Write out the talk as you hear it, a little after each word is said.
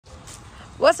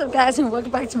What's up, guys, and welcome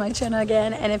back to my channel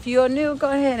again. And if you're new, go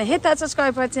ahead and hit that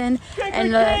subscribe button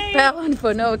and the bell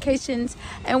for notifications.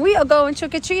 And we are going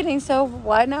trick-or-treating, so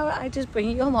why not I just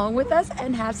bring you along with us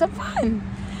and have some fun.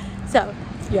 So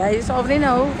you guys already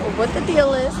know what the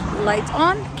deal is. Lights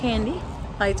on, candy.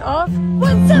 Lights off.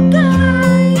 What's up,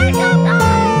 guys? What's up,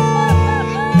 guys?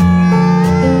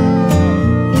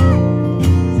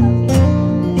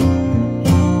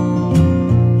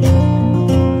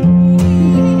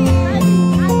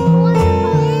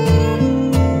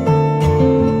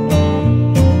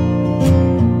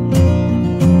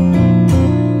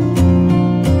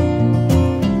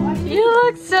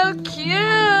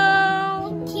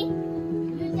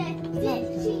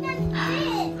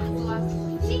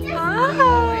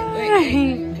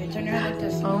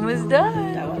 Almost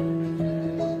done. That one.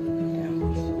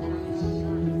 Down.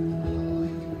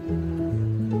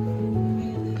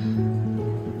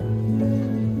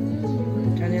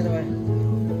 Turn the other way.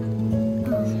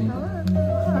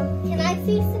 Can I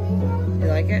see some? You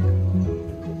like it?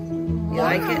 You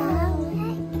like it?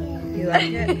 You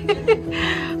like it?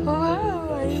 Wow,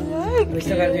 I like We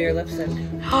still gotta do your lipstick.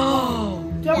 Oh,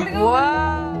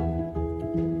 wow.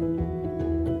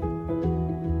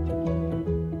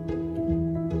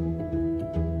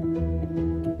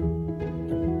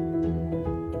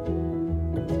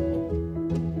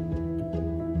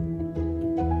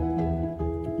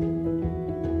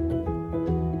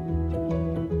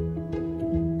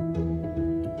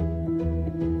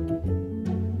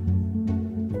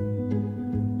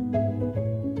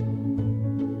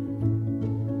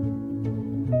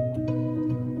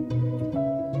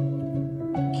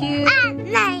 I'm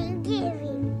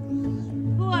Thanksgiving.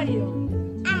 Who are you?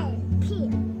 I'm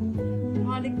Peter.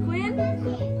 Harley Quinn?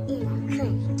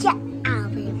 Yeah, I'll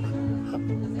be.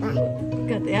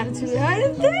 Got the attitude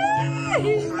right there.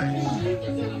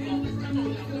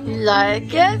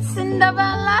 Like it,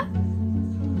 Cinderella?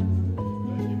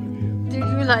 Do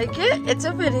you like it? It's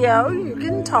a video. You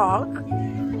can talk.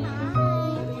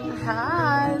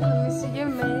 Hi. Let me see your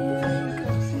makeup.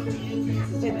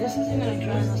 Wait, this isn't gonna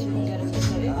dry unless we can get it to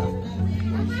sit up.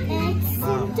 It's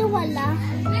Cinderella.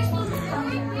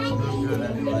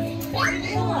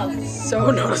 So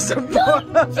noticeable.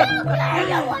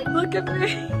 Look at me.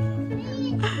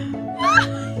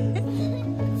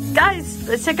 Guys,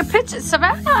 let's take a picture.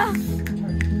 Savannah.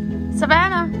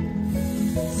 Savannah.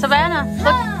 Savannah.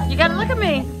 Look, you gotta look at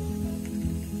me.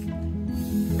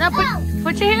 Now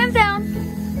put your hands down.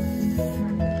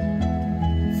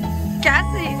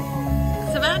 Cassie.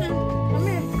 Savannah. Come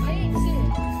here.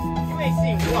 You may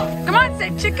see what? Come on, say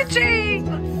trick or treat.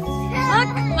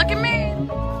 Look at me.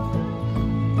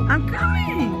 I'm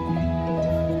coming.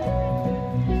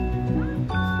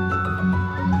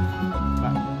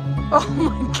 Oh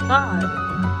my God.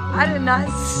 I did not.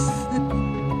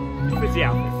 Where's the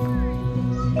outfit?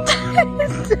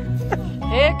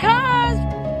 Here it comes.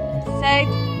 Say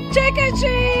trick or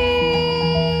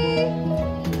treat.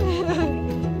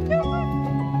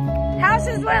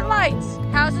 Houses with lights.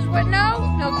 Houses with no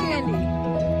candy.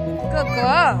 Good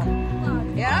girl.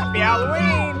 Yeah. Happy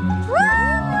Halloween! Woo!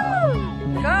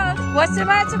 Good. What's the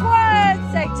magic word?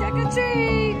 Say trick or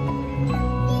treat.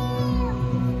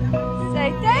 Say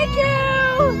thank you.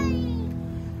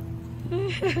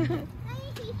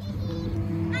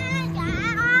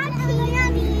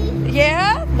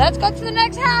 Yeah, let's go to the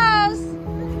next house.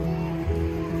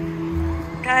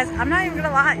 Guys, I'm not even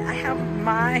gonna lie. I have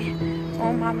my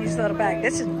own mommy's little bag.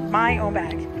 This is my own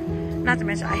bag. Not to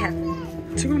mention I have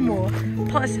 2 more,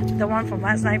 plus the one from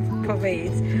last night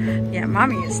parades. Yeah,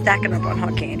 mommy is stacking up on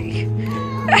her candy.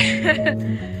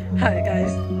 Alright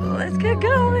guys, let's get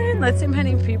going. Let's see how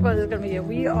many people there's gonna be here.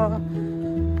 We are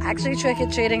actually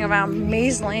trick-or-treating around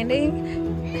Mays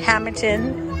Landing,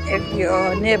 Hamilton, if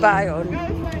you're nearby or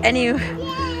any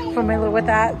familiar with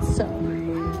that. So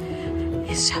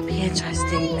it should be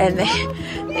interesting. And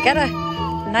they got a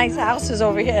nice houses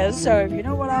over here, so if you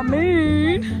know what I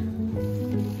mean.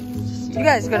 You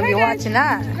guys are gonna be watching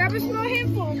that. Grab a small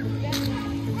handful.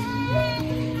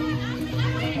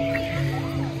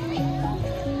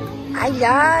 I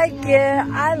like it.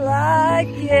 I like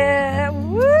it.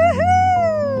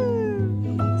 Woohoo!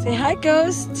 Say hi,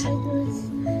 Ghost.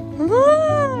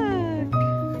 Look.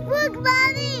 Look,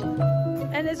 Mommy.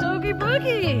 And it's Oogie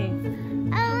Boogie.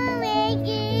 I wanna make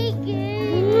it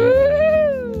good.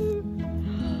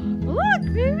 Woo! Look,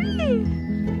 baby.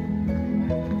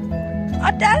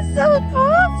 Oh, that's so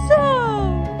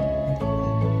awesome.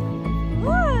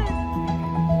 Look.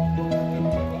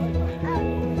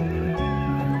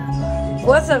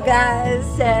 What's up,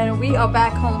 guys? And we are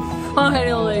back home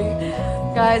finally.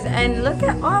 Guys, and look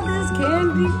at all this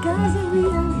candy, guys, that we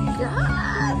have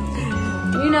got.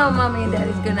 You know, mommy and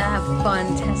daddy's gonna have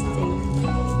fun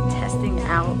testing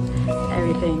out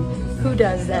everything. Who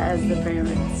does that as the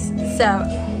parents? So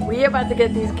we're about to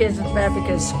get these kids to bed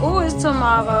because school is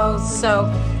tomorrow. So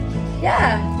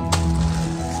yeah.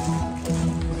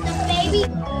 The baby.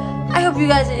 I hope you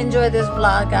guys enjoyed this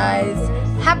vlog, guys.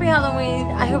 Happy Halloween.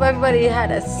 I hope everybody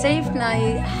had a safe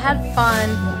night, had fun.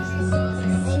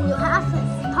 And you have to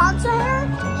sponsor her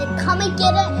and come and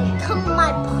get it and come to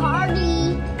my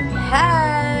party.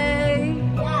 Hey!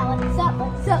 Yeah, what's up,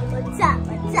 what's up, what's up,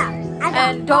 what's up?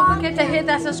 And don't forget to hit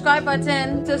that subscribe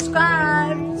button.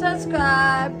 Subscribe.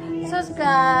 Make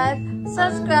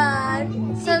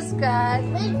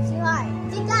sure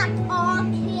you got all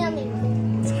candy.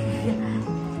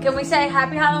 Can we say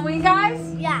happy Halloween,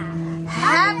 guys? Yeah.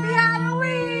 Happy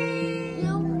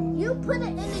Halloween! You put it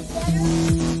in the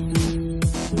dinner.